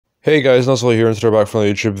Hey guys, Nuzzle here, and today we're back from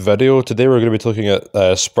the YouTube video. Today we're going to be looking at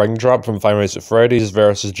Springtrap from Nights At Freddy's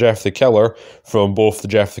versus Jeff the Killer from both the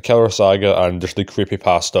Jeff the Killer saga and just the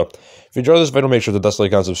creepypasta. If you enjoyed this video, make sure to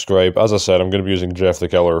dislike and subscribe. As I said, I'm going to be using Jeff the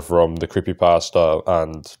Killer from the creepypasta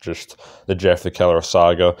and just the Jeff the Killer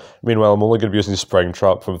saga. Meanwhile, I'm only going to be using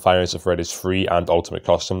Springtrap from Nights At Freddy's free and ultimate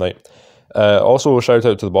custom night. Also, a shout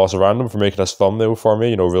out to the boss of Random for making this thumbnail for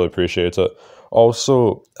me, really appreciate it.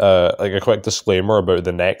 Also, like a quick disclaimer about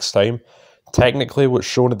the next time. Technically, what's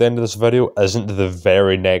shown at the end of this video isn't the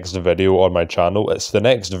very next video on my channel. It's the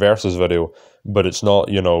next versus video, but it's not,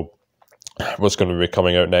 what's going to be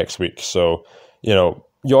coming out next week. So,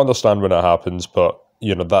 you understand when it happens, but,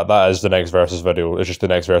 that is the next versus video. It's just the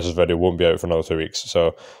next versus video won't be out for another 2 weeks.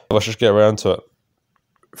 So, let's just get around to it.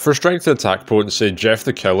 For strength and attack potency, Jeff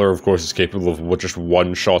the Killer, of course, is capable of just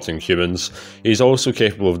one-shotting humans. He's also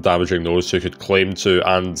capable of damaging those who could claim to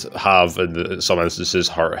and have, in some instances,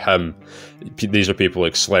 hurt him. These are people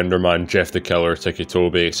like Slenderman, Jeff the Killer, Tiki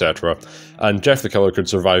Toby, etc. And Jeff the Killer could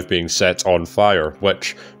survive being set on fire,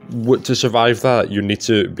 which, to survive that, you need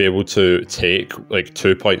to be able to take like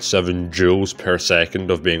 2.7 joules per second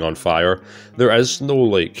of being on fire. There is no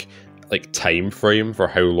like time frame for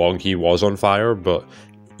how long he was on fire, but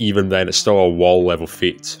even then, it's still a wall-level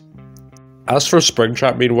feat. As for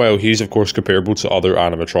Springtrap, meanwhile, he's of course comparable to other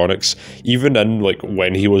animatronics. Even in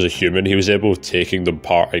when he was a human, he was able of taking them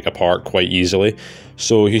apart quite easily.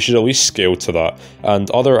 So he should at least scale to that. And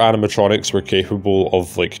other animatronics were capable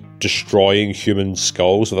of destroying human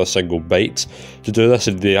skulls with a single bite. To do this,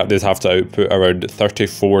 they'd have to output around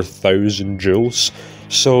 34,000 joules.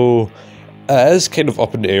 So it is kind of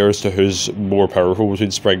up in the air as to who's more powerful between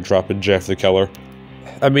Springtrap and Jeff the Killer.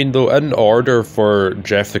 I mean, though, in order for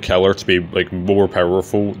Jeff the Killer to be more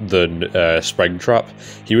powerful than Springtrap,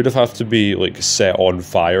 he would have to be set on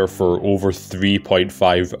fire for over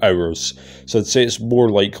 3.5 hours. So I'd say it's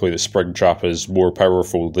more likely that Springtrap is more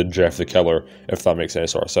powerful than Jeff the Killer, if that makes any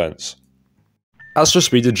sort of sense. As for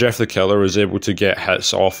speed, Jeff the Killer was able to get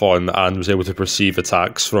hits off on and was able to perceive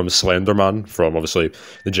attacks from Slenderman, from obviously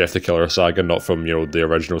the Jeff the Killer saga, not from, the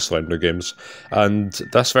original Slender games. And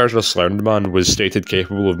this version of Slenderman was stated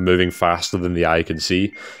capable of moving faster than the eye can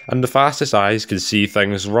see, and the fastest eyes can see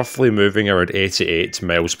things roughly moving around 88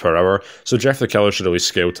 miles per hour, so Jeff the Killer should really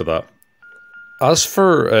scale to that. As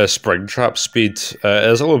for Springtrap speed, it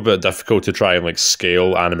is a little bit difficult to try and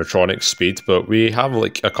scale animatronic speed, but we have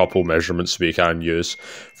a couple measurements we can use.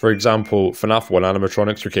 For example, FNAF 1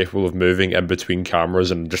 animatronics are capable of moving in between cameras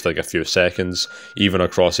in just a few seconds, even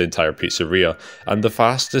across the entire pizzeria. And the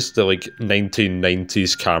fastest the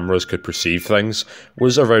 1990s cameras could perceive things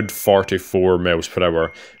was around 44 miles per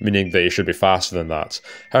hour, meaning that it should be faster than that.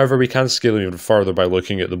 However, we can scale even further by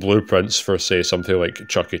looking at the blueprints for, say, something like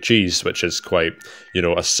Chuck E. Cheese, which is quite,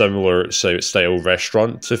 a similar style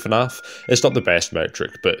restaurant to FNAF. It's not the best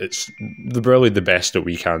metric, but it's really the best that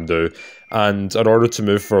we can do. And in order to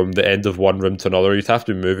move from the end of one room to another, you'd have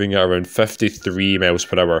to be moving at around 53 miles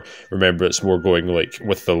per hour. Remember, it's more going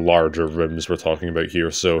with the larger rooms we're talking about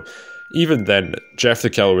here. So even then, Jeff the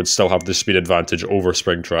Killer would still have the speed advantage over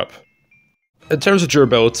Springtrap. In terms of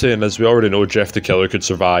durability, and as we already know, Jeff the Killer could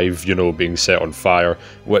survive, being set on fire,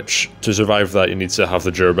 which, to survive that, you need to have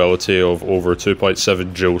the durability of over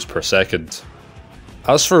 2.7 joules per second.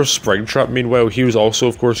 As for Springtrap, meanwhile, he was also,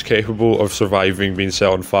 of course, capable of surviving being set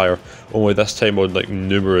on fire, only this time on,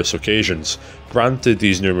 numerous occasions. Granted,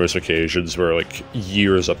 these numerous occasions were,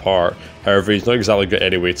 years apart, however, he's not exactly got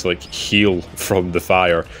any way to, heal from the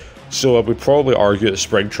fire. So I would probably argue that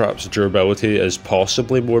Springtrap's durability is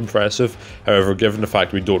possibly more impressive, however, given the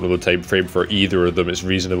fact we don't know the time frame for either of them, it's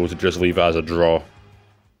reasonable to just leave it as a draw.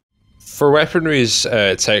 For weaponry's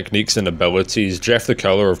techniques and abilities, Jeff the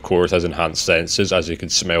Killer, of course, has enhanced senses, as he can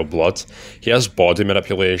smell blood. He has body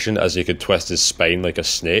manipulation, as he can twist his spine like a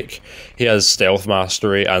snake. He has stealth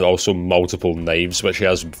mastery, and also multiple knives, which he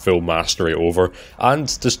has full mastery over, and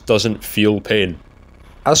just doesn't feel pain.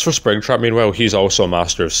 As for Springtrap, meanwhile, he's also a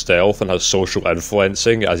master of stealth and has social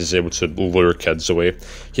influencing, as he's able to lure kids away.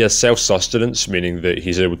 He has self-sustenance, meaning that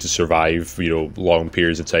he's able to survive, long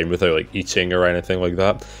periods of time without, eating or anything like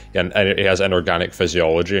that. And he has inorganic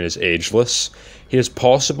physiology and is ageless. He has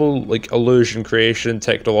possible, illusion creation,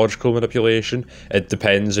 technological manipulation. It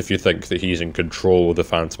depends if you think that he's in control of the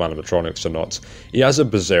Phantom animatronics or not. He has a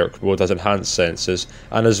berserk mode, has enhanced senses,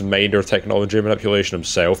 and has minor technology manipulation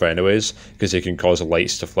himself anyways, because he can cause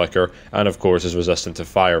lights to flicker, and of course is resistant to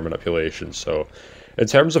fire manipulation, so In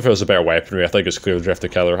terms of who has a better weaponry, I think it's clear Jeff the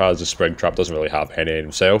Killer has. The Springtrap doesn't really have any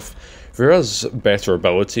himself. Who has better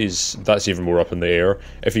abilities, that's even more up in the air.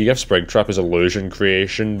 If you give Springtrap his illusion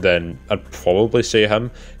creation, then I'd probably say him,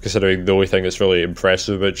 considering the only thing that's really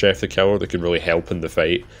impressive about Jeff the Killer that can really help in the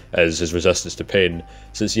fight is his resistance to pain.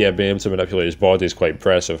 Since, yeah, being able to manipulate his body is quite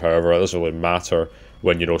impressive, however, it doesn't really matter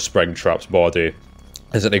when, you know, Springtrap's body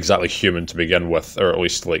isn't exactly human to begin with, or at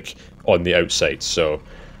least, like, on the outside, so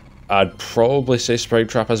I'd probably say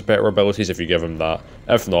Springtrap has better abilities if you give him that.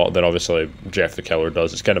 If not, then obviously Jeff the Killer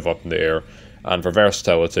does. It's kind of up in the air. And for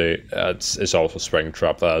versatility, it's also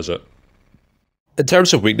Springtrap that has it. In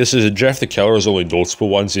terms of weaknesses, Jeff the Killer is only notable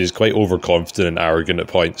ones. He's quite overconfident and arrogant at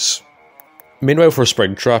points. Meanwhile, for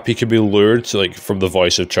Springtrap, he can be lured like from the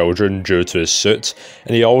voice of children due to his suit,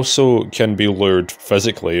 and he also can be lured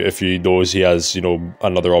physically if he knows he has, you know,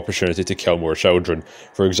 another opportunity to kill more children.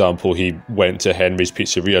 For example, he went to Henry's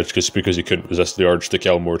Pizzeria just because he couldn't resist the urge to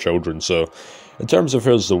kill more children. So, in terms of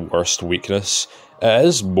who's the worst weakness, it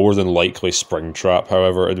is more than likely Springtrap,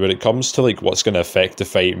 however, and when it comes to like what's going to affect the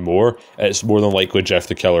fight more, it's more than likely Jeff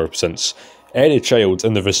the Killer, since any child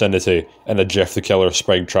in the vicinity in a Jeff the Killer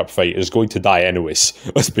Springtrap fight is going to die anyways,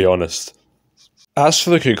 let's be honest. As for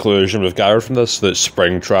the conclusion, we've gathered from this that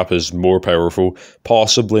Springtrap is more powerful,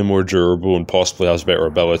 possibly more durable, and possibly has better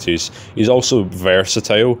abilities. He's also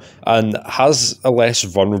versatile, and has a less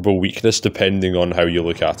vulnerable weakness depending on how you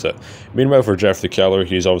look at it. Meanwhile, for Jeff the Killer,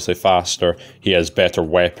 he's obviously faster, he has better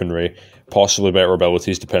weaponry, possibly better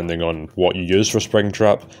abilities depending on what you use for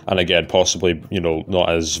Springtrap, and again, possibly, you know, not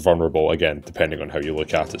as vulnerable, again, depending on how you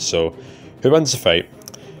look at it. So, who wins the fight?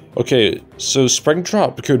 Okay, so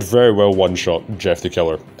Springtrap could very well one-shot Jeff the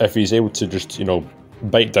Killer. If he's able to just, you know,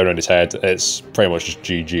 bite down on his head, it's pretty much just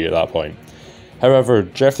GG at that point. However,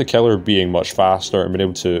 Jeff the Killer being much faster and being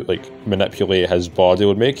able to, like, manipulate his body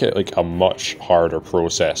would make it, like, a much harder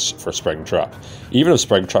process for Springtrap. Even if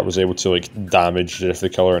Springtrap was able to, like, damage Jeff the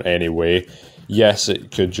Killer in any way, yes,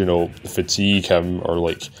 it could, you know, fatigue him or,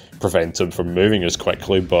 like, prevent him from moving as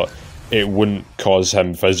quickly, but it wouldn't cause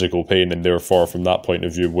him physical pain, and therefore, from that point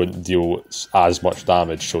of view, wouldn't deal as much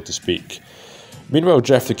damage, so to speak. Meanwhile,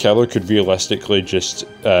 Jeff the Killer could realistically just,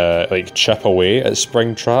 like, chip away at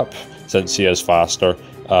Springtrap, since he is faster,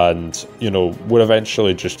 and, you know, would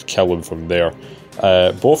eventually just kill him from there.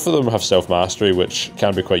 Both of them have self-mastery, which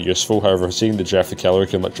can be quite useful. However, seeing that Jeff the Killer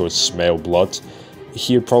can literally smell blood,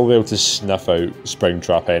 he would probably be able to sniff out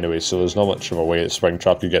Springtrap anyway, so there's not much of a way that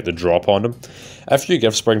Springtrap could get the drop on him. If you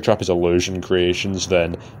give Springtrap his illusion creations,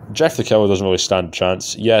 then Jeff the Killer doesn't really stand a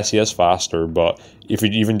chance. Yes, he is faster, but if he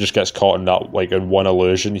even just gets caught in that, like, in one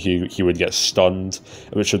illusion, he would get stunned,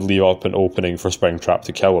 which would leave up an opening for Springtrap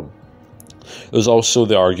to kill him. There's also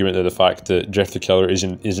the argument of the fact that Jeff the Killer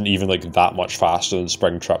isn't even like that much faster than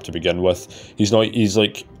Springtrap to begin with. He's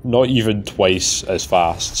like not even twice as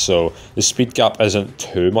fast, so the speed gap isn't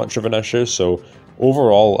too much of an issue. So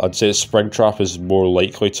overall, I'd say Springtrap is more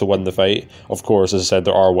likely to win the fight. Of course, as I said,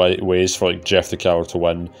 there are ways for like Jeff the Killer to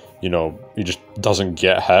win. You know, he just doesn't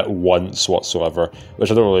get hit once whatsoever,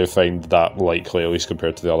 which I don't really find that likely, at least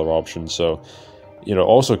compared to the other options. So, you know,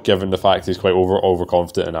 also given the fact he's quite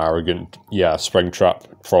overconfident and arrogant, yeah, Springtrap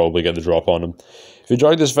probably get the drop on him. If you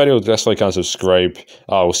enjoyed this video, dislike and subscribe.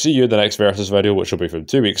 I'll see you in the next Versus video, which will be from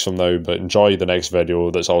 2 weeks from now, but enjoy the next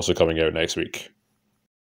video that's also coming out next week.